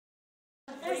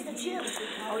Where's the gym?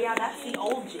 Oh yeah, that's the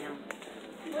old gym.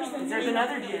 There's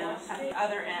another gym at the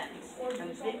other end.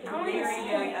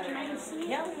 Very other end.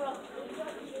 Yep.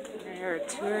 They're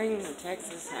touring the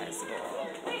Texas high school.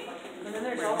 And then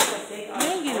there's also a big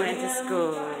Megan went to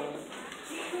school.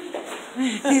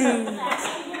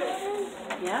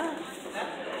 yeah.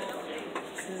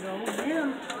 This is old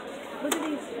gym. Look at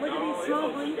these small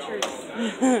bleachers.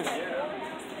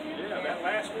 Yeah, that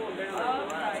last one down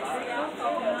there.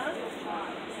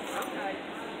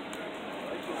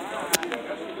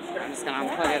 I'm just gonna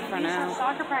unplug it for now.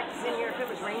 Soccer practice in here if it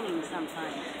was raining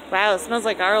sometime. Wow, it smells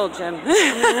like our old gym.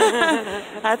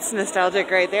 That's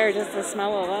nostalgic right there, just the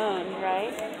smell alone.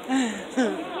 Right?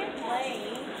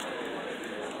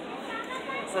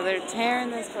 So they're tearing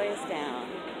this place down.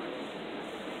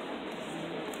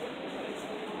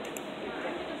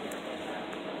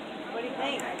 What do you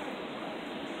think?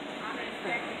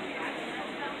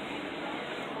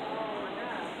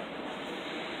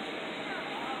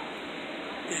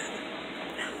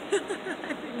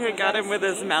 I got him with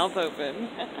his mouth open.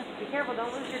 Be careful,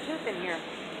 don't lose your tooth in here.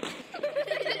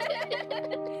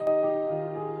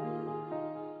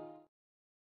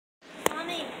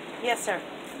 Mommy, Yes, sir.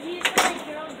 do you play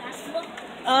girls basketball?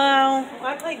 Oh,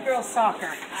 I played girls soccer.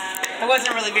 I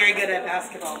wasn't really very good at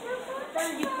basketball.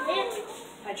 Did you play it?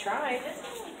 I tried.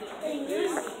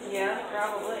 Yeah. Yeah,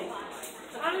 probably.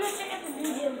 I'm gonna check out the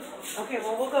new gym. Okay,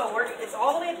 well, we'll go. It's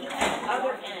all the way at the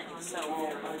other end, so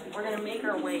we're going to make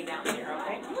our way down here,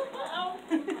 okay?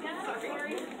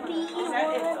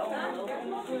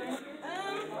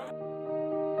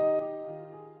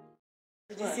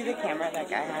 Did you see the camera that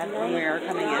guy had when we were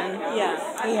coming in?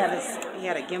 Yeah. He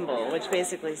had a gimbal, which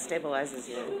basically stabilizes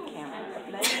your camera.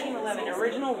 1911,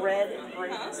 original red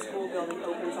brick school building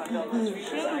opens on Belmont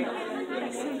Street.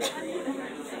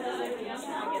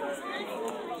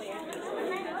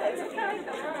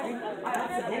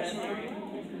 That's a dictionary.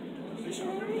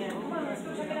 Yeah, come on, let's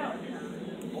go check it out.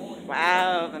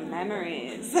 Wow, the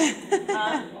memories.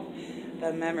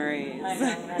 The memories. I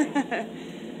know, right?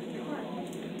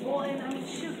 Well, and I mean,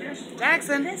 shoot, there's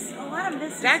Jackson. a lot of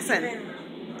this Jackson. is even,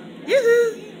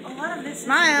 Yoo-hoo. a lot of this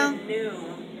Smile. is even new.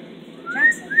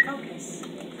 Jackson, focus.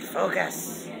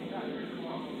 Focus.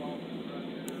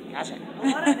 Gotcha. A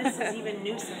lot of this is even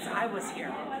new since I was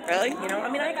here. Really? You know, I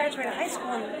mean, I graduated high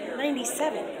school in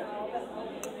 '97.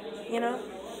 You know?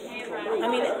 I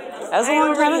mean, That was a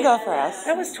long time ago for us.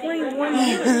 That was 21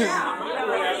 years.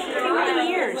 21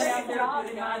 years.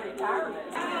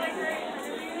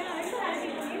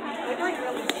 It like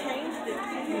really changed it. I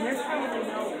mean, there's probably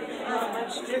not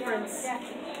much difference on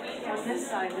this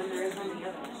side than there is on the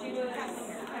other.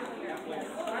 Why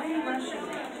are you rushing?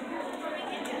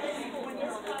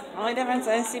 The only difference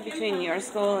I see between your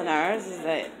school and ours is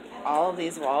that all of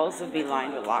these walls would be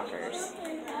lined with lockers.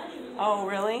 Oh,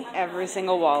 really? Every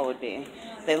single wall would be.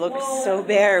 They look so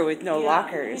bare with no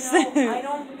lockers.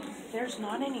 There's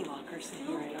not any lockers in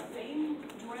here.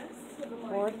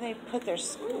 Where do they put their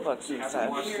school books and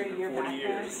stuff? Your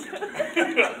backpacks.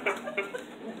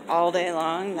 All day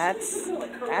long? That's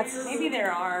Maybe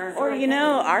there are. Or, you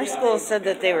know, our school said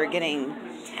that they were getting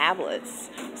tablets.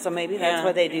 So maybe that's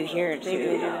what they do here, too. Maybe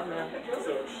they do that now.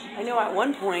 I know at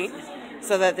one point.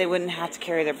 So that they wouldn't have to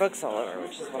carry their books all over,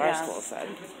 which is what our school said.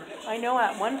 I know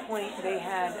at one point they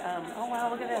had, oh wow,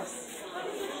 look at this.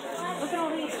 Look at all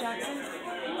these, Jackson.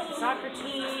 Soccer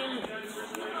team.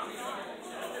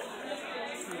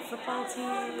 Football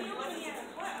team.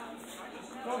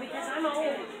 Well, because I'm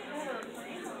old.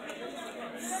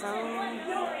 So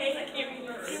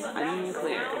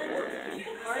unclear.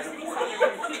 Varsity soccer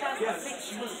in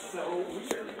 2016.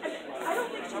 I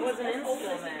wasn't in school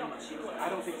then. I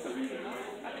don't think so either.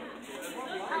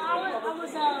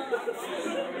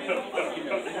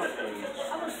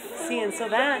 See, and so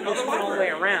that just went all the way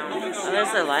around. Oh,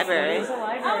 there's the library. There's a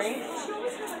library.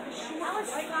 I was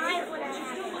 5 when I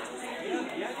had it.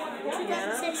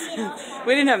 2016.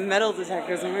 We didn't have metal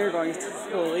detectors when we were going to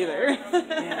school either.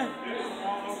 Yeah.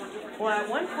 Well, at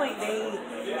one point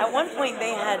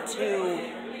they had to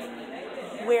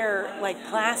wear like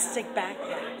plastic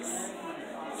backpacks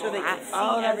so they could see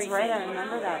Oh, that's everything. right. I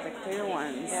remember that. The clear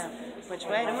ones. Yeah. Which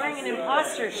way? I'm wearing an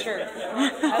imposter shirt.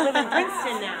 I live in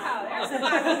Princeton now.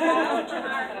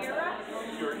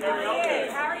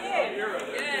 How are you?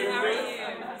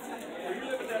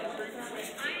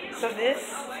 So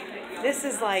this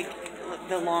is like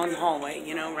the long hallway,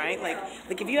 you know, right? Like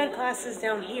if you had classes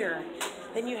down here,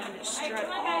 then you had to strut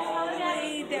all the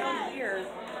way down here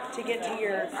to get to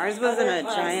your. Ours was in a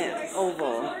other giant classes.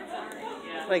 oval.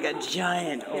 Like a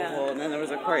giant oval, and then there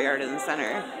was a courtyard in the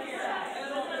center.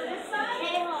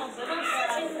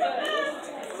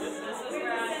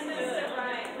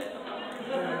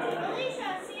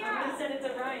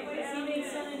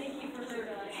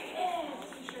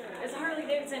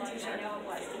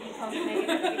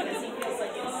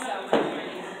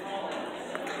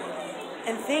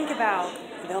 and think about,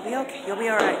 they'll be okay. You'll be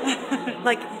all right.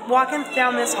 Like walking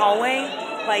down this hallway,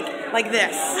 like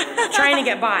this, trying to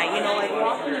get by. You know, like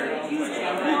walking a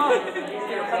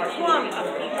plump.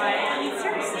 I mean,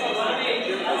 seriously.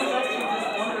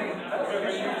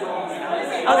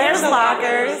 Oh, there's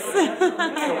lockers.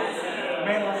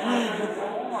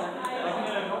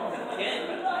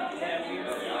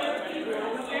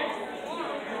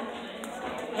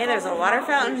 Hey, there's a water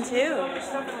fountain too. There's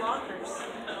stuff in lockers.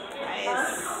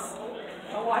 Nice.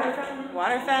 A water fountain.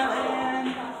 Water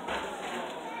fountain.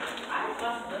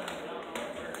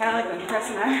 Kind of like when Chris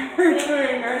and I were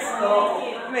touring our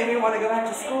school. Made me want to go back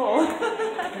to school.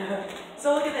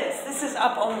 So look at this. This is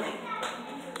up only.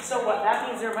 So what? That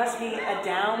means there must be a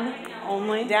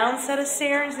down set of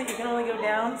stairs that you can only go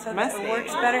down, so that it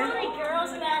works better. Like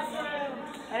girls' bathroom.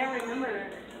 I don't remember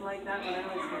like that when I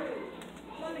was here.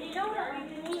 Mom, do you know what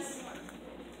open these?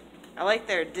 I like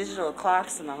their digital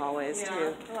clocks in the hallways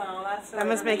too. Well, that's That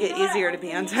must make it easier to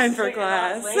be on time for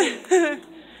class. Do you know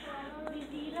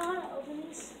how to open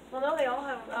these? Well, no, they all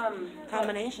have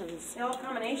Combinations. they all have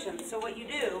combinations. So what you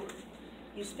do,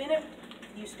 you spin it,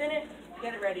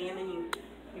 get it ready, and then you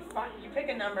pick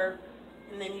a number,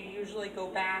 and then you usually go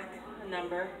back a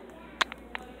number,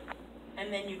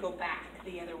 and then you go back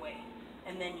the other way,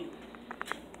 and then you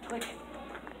click it.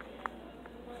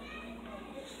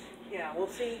 Yeah, we'll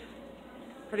see.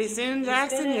 Pretty soon,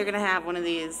 Jackson, you're gonna have one of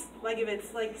these. Like if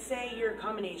it's like, say your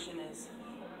combination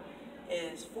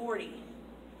is 40,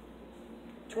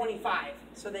 25.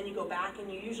 So then you go back and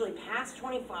you usually pass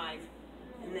 25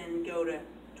 and then go to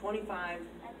 25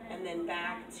 and then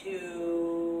back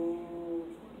to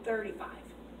 35.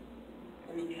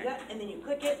 And then you do that and then you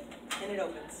click it and it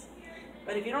opens.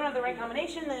 But if you don't have the right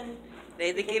combination, then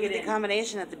They give you the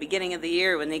combination at the beginning of the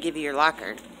year when they give you your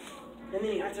locker. and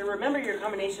then you have to remember your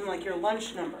combination, like your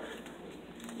lunch number.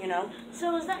 You know?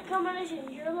 So is that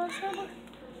combination your lunch number?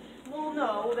 Well,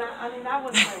 no, that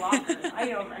was my locker.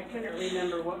 I couldn't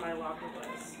remember what my locker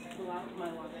was. My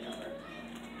locker number.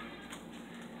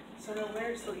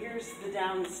 So here's the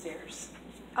downstairs.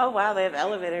 Oh wow, they have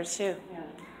elevators too. Yeah.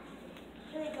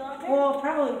 Can they go up there? Well,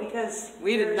 probably because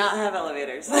We did not have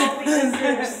elevators. Well, because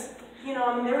there's,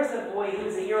 there was a boy who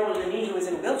was a year older than me who was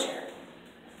in a wheelchair.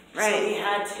 Right. So we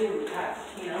had to have,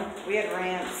 We had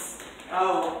ramps.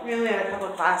 Oh. We only had a couple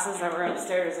of classes that were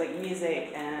upstairs, like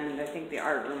music, and I think the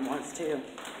art room was too.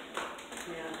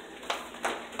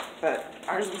 Yeah. But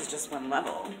ours was just one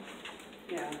level.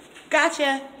 Yeah.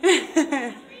 Gotcha!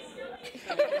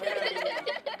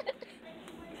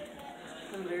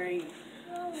 I'm very.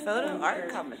 Photo art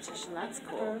competition, that's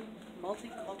cool.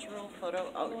 Multicultural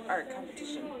photo art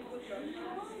competition.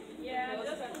 Yeah, it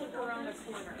doesn't look around the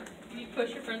corner. You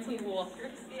push your friends with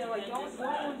walkers. Yeah, like don't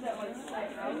ones that like slide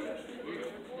out.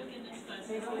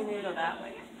 Basically, we need to go that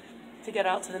way to get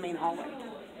out to the main hallway.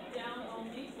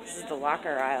 This is the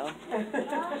locker aisle.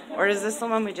 Or is this the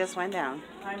one we just went down?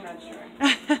 I'm not sure.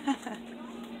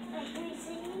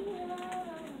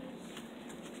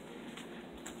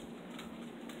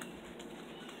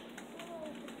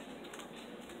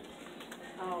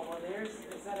 Oh, well,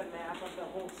 is that a map of the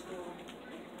whole school?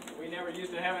 We never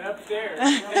used to have it upstairs.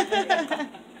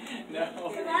 No.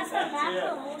 So that's the map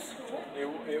of the whole school?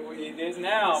 It is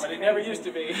now, but it never used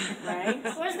to be. Right?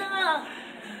 Where's the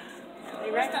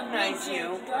They recognize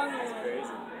you. That's crazy.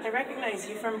 They recognize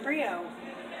you from Brio.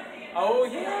 Oh,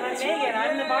 yeah. I'm Megan.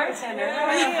 I'm the bartender. How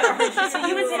are you? So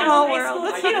you went to Small high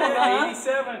world. school too, huh?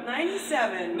 87.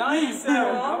 97. 97.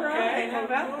 All Okay. right. How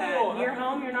about Cool. that? You're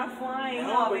home. You're not flying.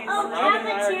 No, but- Oh,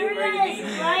 cafeteria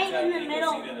is right in the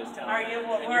middle. Are you?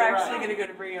 Well, we're actually going to go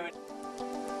to Brio.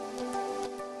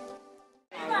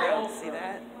 See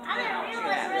that? I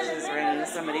didn't She's realize running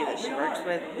into somebody that she works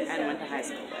with and went to high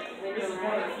school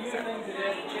with.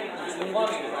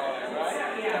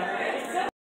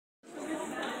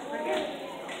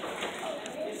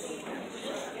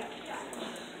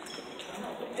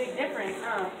 Big difference,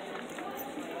 huh?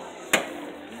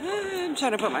 I'm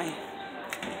trying to put my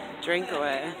drink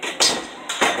away.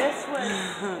 This was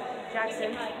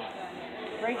Jackson.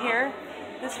 Right here.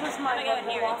 This was my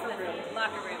locker room.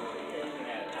 Locker room.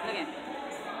 Okay.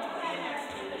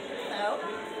 Oh.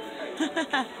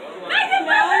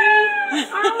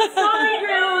 Oh, sorry,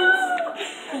 girls.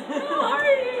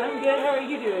 I'm good. How are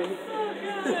you doing?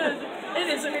 It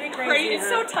is Pretty crazy. crazy, It's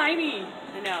huh? so tiny.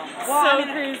 I know.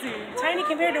 Crazy. Tiny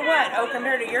compared to what? Oh,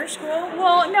 compared to your school?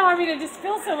 Well, no, I mean it just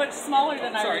feels so much smaller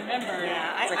than I remember.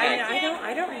 Yeah,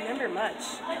 I don't remember much.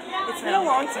 It's been No. a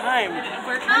long time.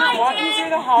 We're kind of Walking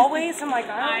through the hallways, I'm like,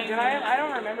 I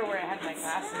don't remember where I had my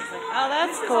classes. Like, Oh,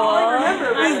 that's I cool.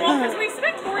 remember. well, because we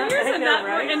spent 4 years in that,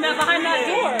 right? behind that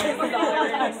door.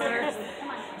 We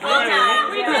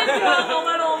did do a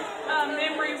little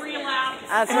memory relapse.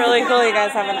 That's really cool. You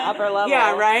guys have an upper level.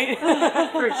 Yeah, right?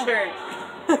 For sure.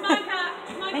 Come on, Kat.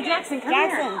 Come on, Hey, Kate. Jackson, come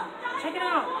Jackson. here. Check it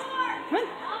out. Come on.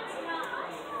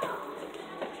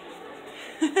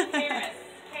 Paris.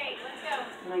 Kate, let's go.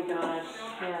 Oh my gosh.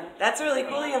 Yeah. That's really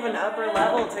cool. You have an upper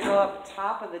level to go up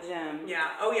top of the gym. Yeah.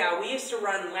 Oh yeah. We used to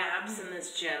run laps in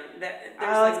this gym. There's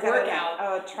Oh, like it's got workout.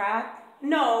 a track.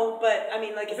 No, but I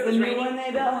mean, like if it The was new raining. one they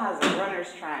built has a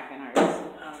runner's track in ours. Oh,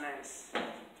 nice.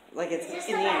 Like it's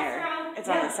in the air. It's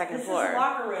on the second this floor. is the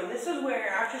locker room. This is where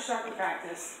after soccer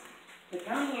practice, we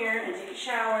come here and take a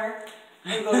shower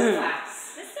and go to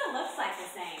class. This still looks like the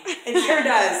same. It sure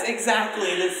does.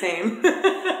 Exactly the same.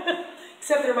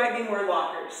 Except there might be more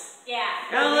lockers. Yeah.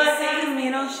 Oh, look, the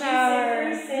communal shower.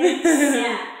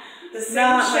 Yeah. The same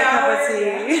Not my cup shower. of tea.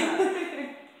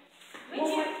 We do.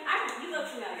 You look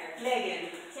familiar. Megan,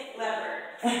 Tip lever.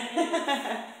 I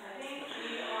think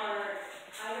we are.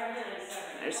 I recommend 7.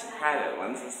 There's some private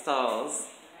ones with stalls.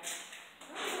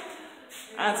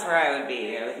 That's where I would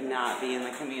be. I would not be in the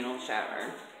communal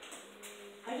shower.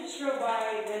 I just drove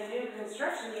by the new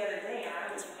construction the other day. And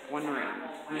I was One room,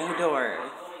 no door. So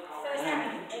is that a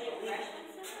refreshment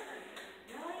center?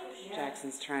 Really?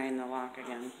 Jackson's trying to lock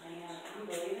again. Can you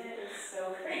believe it? It's so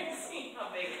crazy how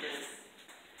big it is.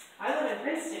 I live in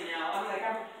Princeton now. I'm like,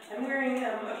 I'm wearing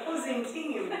opposing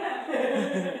team.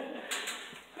 Right?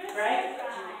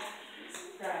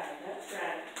 Right, that's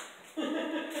right.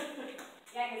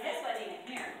 Yeah, because this wasn't even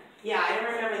here. Yeah, I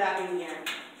don't remember that being here.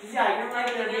 Yeah, I remember there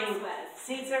Everything else being was.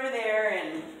 seats over there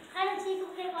and Hide and seek,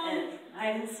 okay, Mom?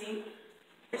 hide and seek.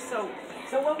 So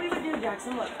what we would do,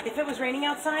 Jackson, look, if it was raining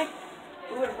outside,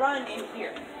 we would run in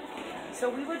here. So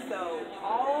we would go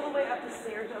all the way up the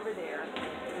stairs over there,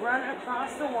 run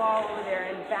across the wall over there,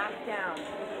 and back down,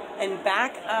 and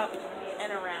back up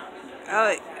and around.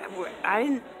 Oh, I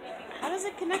didn't. How does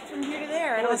it connect from here to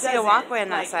there? I Well, don't it see a doesn't. walkway on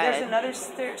that Like, side. There's another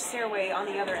stairway on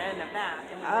the other end of that.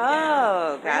 And we go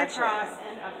Oh, down, right gotcha. across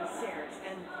and up the stairs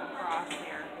and across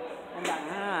there and back.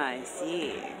 Ah, I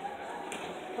see.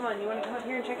 Come on, you want to come up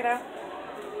here and check it out?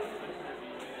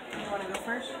 You want to go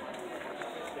first?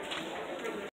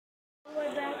 Way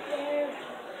back there.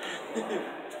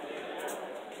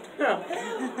 No.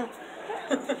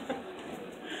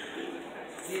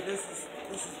 See, this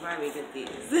is why we get these.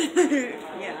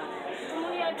 Yeah. Oh,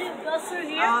 we have to go through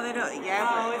here. Oh, they don't. Yeah,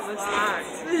 Oh, it it's was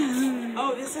locked. locked.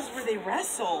 Oh, this is where they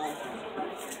wrestle.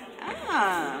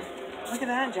 Ah. Look at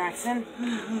that, Jackson.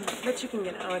 Bet you can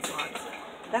get. Oh, it's locked.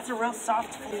 That's a real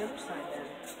soft for the other side then.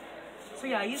 So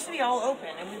yeah, it used to be all open,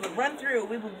 and we would run through.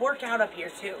 We would work out up here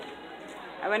too.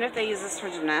 I wonder if they use this for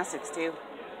gymnastics too.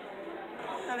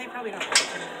 No, they probably don't have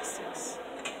gymnastics.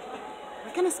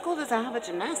 What kind of school doesn't have a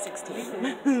gymnastics team? Come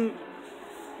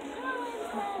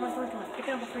on, come on. Pick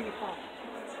it up before you fall.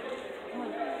 Come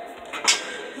on.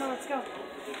 Come on, let's go.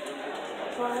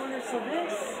 So I wonder, so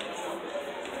this.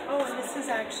 Oh, and this is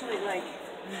actually like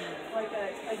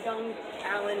a young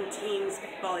Allen team's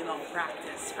volleyball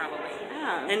practice, probably.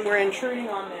 Oh. And we're intruding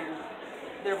on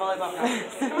their volleyball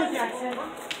practice. Come on, Jackson.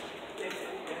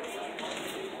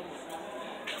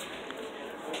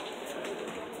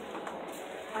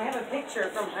 I have a picture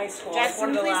from high school.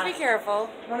 Jackson, please be careful.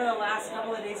 One of the last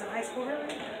couple of days of high school,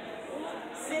 really.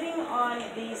 Sitting on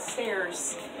these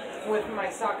stairs with my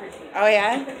soccer team. Oh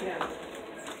yeah? Yeah.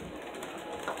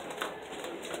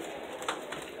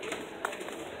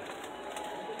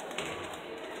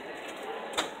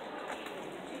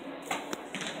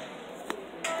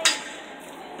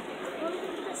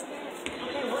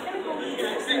 Okay, we're gonna go eat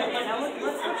this. Now let's go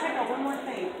check out one more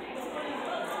thing.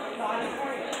 The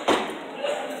auditorium.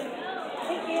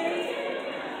 Hey, Gary.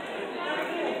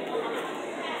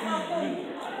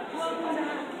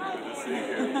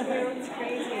 It's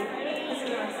crazy. This is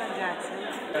my son Jackson.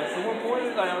 So what point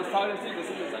is I was talking to you because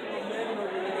he was like, oh man, over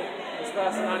there. It's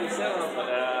past 97. I was like,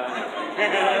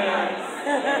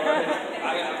 I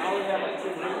only have like 2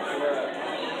 minutes where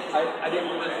I didn't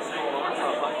realize this was going on, so I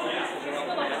was like, so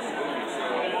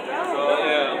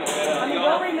yeah. I mean,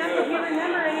 don't remember, you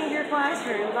remember any of your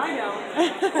classrooms. I don't.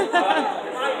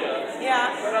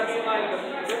 Yeah. But I mean, like,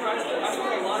 I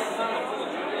spent a lot of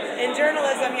time In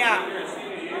journalism, yeah.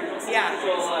 Yeah. so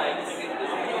like,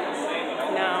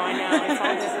 No, I know. It's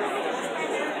all different.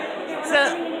 So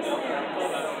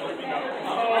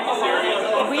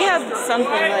we had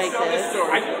something like this.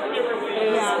 It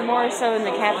was more so in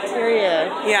the cafeteria.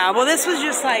 Yeah, well, this was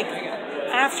just like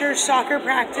after soccer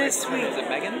practice. Is it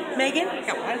Megan? Megan?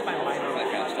 Yeah, why does my mind know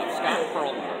that kind of stuff? Scott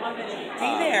Perlman.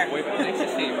 Hey there. Nice to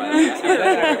see you, by the way.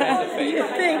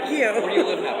 Thank you. Where do you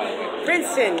live now, by the way?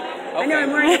 Princeton. I know,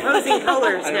 I'm wearing opposing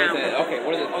colors I don't know now. what that, okay,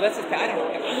 what is it? Oh, that's his pet. I don't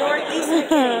know. Northeast I McKinney.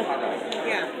 know.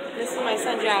 Yeah. This is my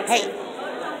son Jackson. Hey.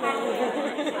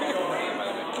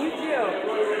 You too.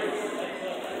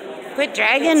 Quit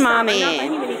dragging mommy. I'm not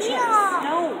buying you any chips.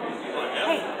 No.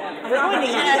 Hey, we're going to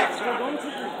eat chips. We're going to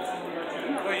eat.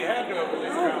 Well, you had to have at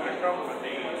least found a couple of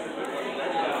these.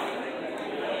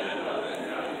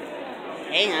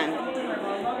 Hang on.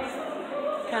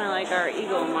 Kind of like our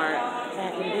Eagle Mart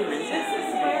back in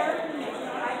Boondocking.